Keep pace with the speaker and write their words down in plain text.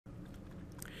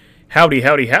Howdy,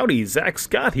 howdy, howdy! Zach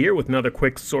Scott here with another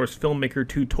quick Source Filmmaker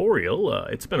tutorial.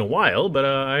 It's been a while, but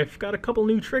I've got a couple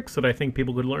new tricks that I think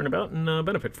people could learn about and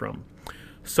benefit from.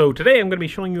 So today I'm going to be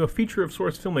showing you a feature of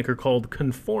Source Filmmaker called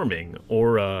conforming,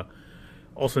 or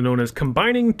also known as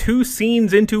combining two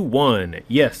scenes into one.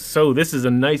 Yes, so this is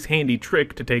a nice handy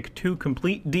trick to take two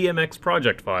complete DMX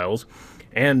project files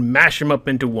and mash them up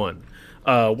into one.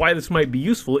 Why this might be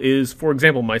useful is, for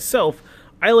example, myself,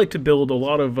 I like to build a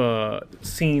lot of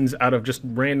scenes out of just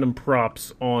random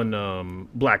props on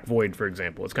Black Void, for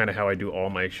example. It's kind of how I do all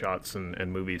my shots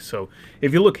and movies. So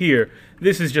if you look here,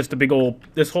 this is just a big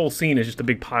this whole scene is just a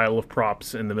big pile of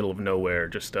props in the middle of nowhere,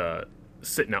 just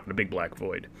sitting out in a big black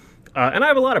void. And I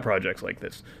have a lot of projects like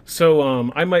this.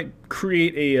 So I might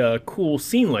create a cool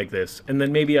scene like this, and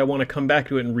then maybe I want to come back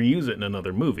to it and reuse it in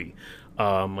another movie.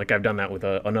 Like I've done that with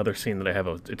another scene that I have.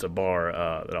 It's a bar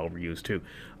that I'll reuse too.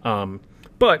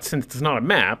 But since it's not a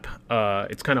map,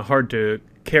 it's kind of hard to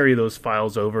carry those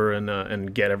files over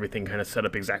and get everything kind of set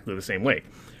up exactly the same way.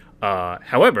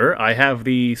 However, I have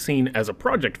the scene as a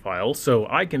project file, so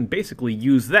I can basically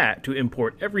use that to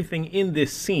import everything in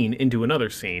this scene into another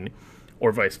scene,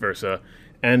 or vice versa,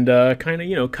 and kind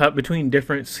of, cut between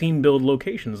different scene build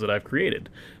locations that I've created.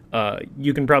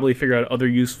 You can probably figure out other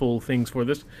useful things for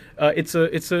this. It's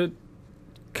a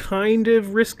kind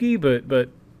of risky, but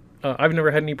I've never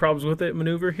had any problems with it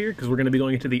maneuver here, because we're going to be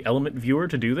going into the element viewer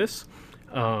to do this.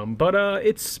 But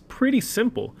it's pretty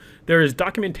simple. There is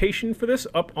documentation for this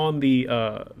up on the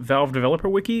Valve developer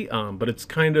wiki, but it's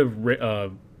kind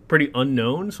of pretty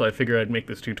unknown, so I figured I'd make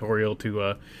this tutorial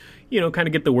to, kind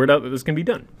of get the word out that this can be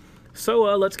done. So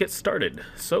let's get started.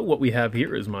 So what we have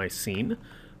here is my scene.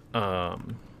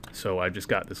 So I've just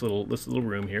got this little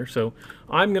room here. So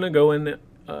I'm going to go and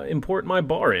import my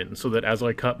bar in, so that as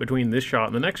I cut between this shot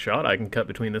and the next shot, I can cut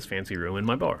between this fancy room and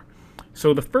my bar.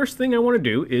 So the first thing I want to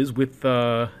do is, with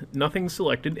nothing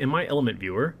selected in my element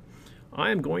viewer,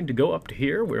 I am going to go up to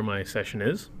here where my session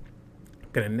is.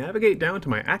 I'm going to navigate down to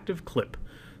my active clip.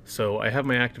 So I have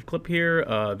my active clip here.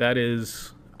 That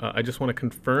is, I just want to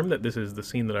confirm that this is the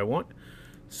scene that I want.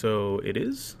 So it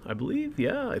is, I believe.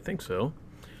 Yeah, I think so.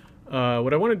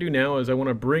 What I want to do now is I want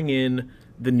to bring in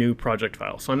the new project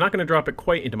file. So I'm not going to drop it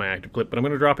quite into my active clip, but I'm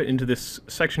going to drop it into this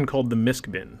section called the misc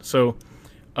bin. So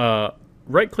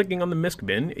right-clicking on the misc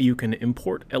bin, you can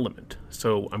import element.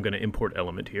 So I'm going to import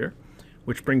element here,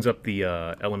 which brings up the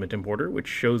element importer, which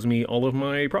shows me all of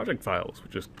my project files,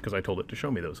 which is because I told it to show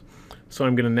me those. So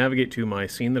I'm going to navigate to my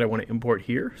scene that I want to import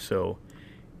here. So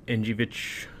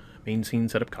ngvich main scene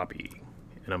setup copy,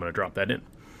 and I'm going to drop that in.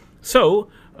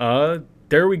 So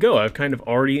there we go. I've kind of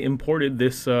already imported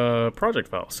this project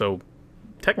file. So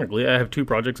technically I have two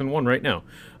projects in one right now.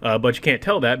 But you can't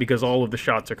tell that because all of the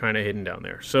shots are kind of hidden down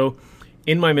there. So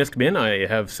in my misc bin, I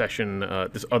have session,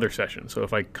 this other session. So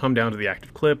if I come down to the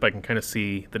active clip, I can kind of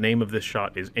see the name of this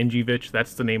shot is ngvich.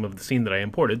 That's the name of the scene that I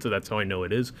imported, so that's how I know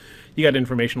it is. You got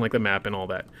information like the map and all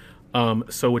that.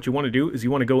 So what you want to do is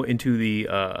you want to go into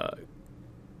the...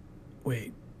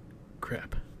 wait,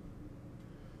 crap.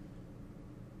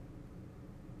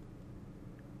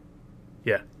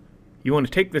 Yeah, you want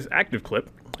to take this active clip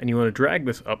and you want to drag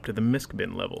this up to the misc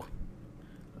bin level.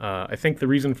 I think the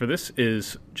reason for this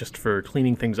is just for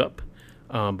cleaning things up.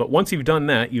 But once you've done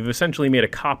that, you've essentially made a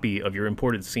copy of your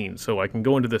imported scene. So I can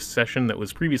go into this session that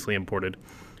was previously imported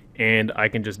and I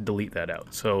can just delete that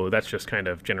out. So that's just kind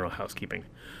of general housekeeping.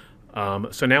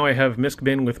 So now I have misc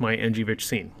bin with my ngvich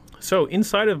scene. So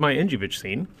inside of my ngvich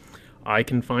scene, I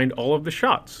can find all of the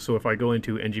shots. So if I go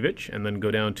into ngvich and then go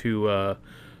down to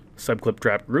subclip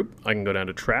trap group, I can go down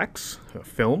to tracks,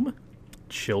 film,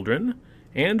 children,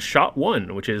 and shot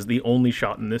 1, which is the only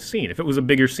shot in this scene. If it was a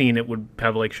bigger scene, it would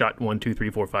have like shot 1, 2, 3,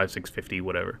 4, 5, 6, 50,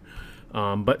 whatever.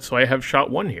 But so I have shot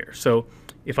 1 here. So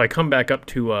if I come back up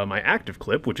to my active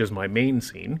clip, which is my main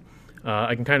scene,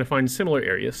 I can kind of find similar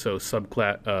areas. So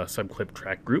subclip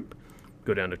track group,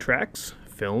 go down to tracks,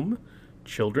 film,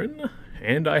 children,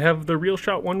 and I have the real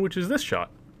shot 1, which is this shot.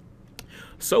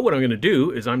 So what I'm going to do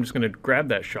is I'm just going to grab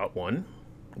that shot 1,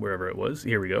 wherever it was.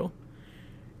 Here we go.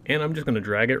 And I'm just going to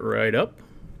drag it right up.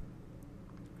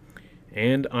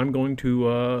 And I'm going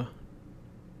to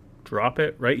drop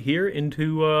it right here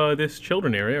into this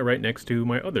children area right next to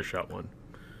my other shot 1.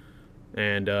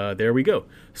 And there we go.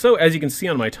 So as you can see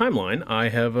on my timeline, I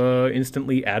have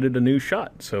instantly added a new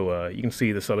shot. So you can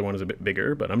see this other one is a bit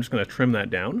bigger, but I'm just going to trim that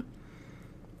down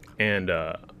and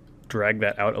drag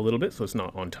that out a little bit so it's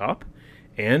not on top.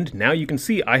 And now you can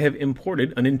see I have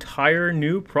imported an entire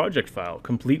new project file,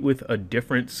 complete with a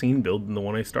different scene build than the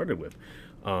one I started with.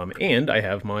 And I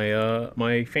have my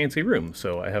my fancy room.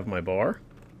 So I have my bar,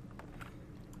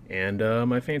 and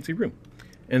my fancy room.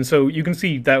 And so you can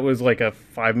see that was like a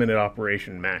 5-minute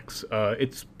operation max.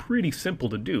 It's pretty simple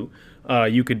to do.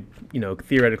 You could,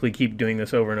 theoretically keep doing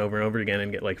this over and over and over again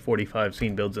and get like 45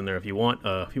 scene builds in there if you want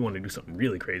to do something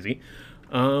really crazy.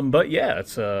 But yeah,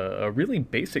 it's a really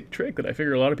basic trick that I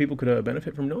figure a lot of people could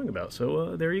benefit from knowing about.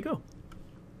 So there you go.